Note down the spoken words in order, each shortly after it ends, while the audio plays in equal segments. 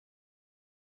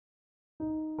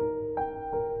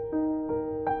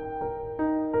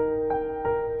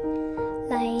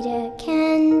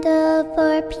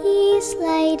peace,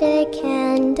 light a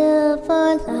candle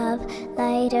for love.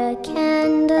 Light a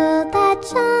candle that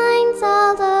shines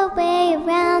all the way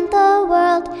around the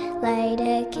world. Light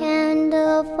a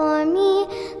candle for me,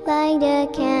 light a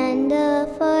candle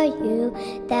for you,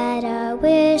 that our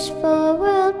wish for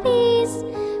world peace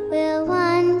will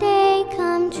one day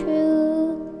come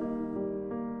true.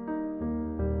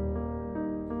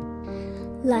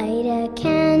 Light a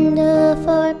candle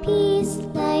for peace,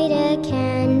 light a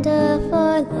candle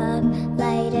for love.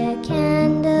 Light a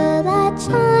candle that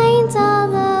shines all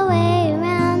the way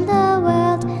around the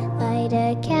world. Light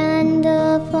a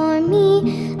candle for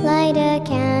me, light a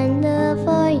candle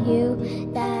for you,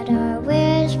 that our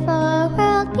wish for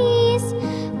world peace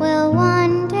will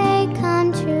one day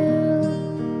come true.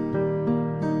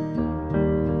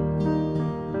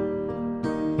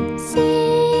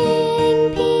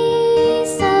 Sing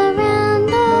peace around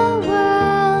the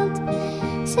world.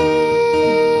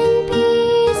 Sing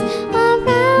peace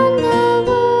around the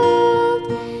world.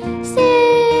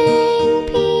 Sing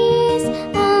peace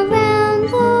around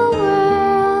the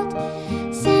world.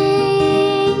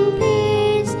 Sing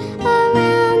peace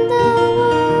around the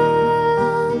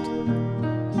world.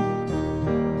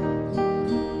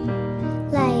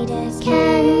 Light a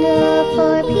candle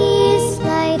for peace,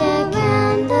 light a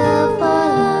candle for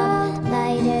love.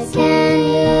 Light a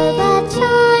candle that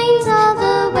shines all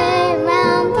the way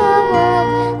around the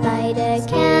world. Light a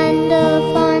candle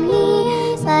for me,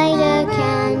 light a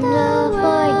candle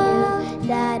for you,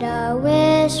 that our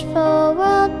wish for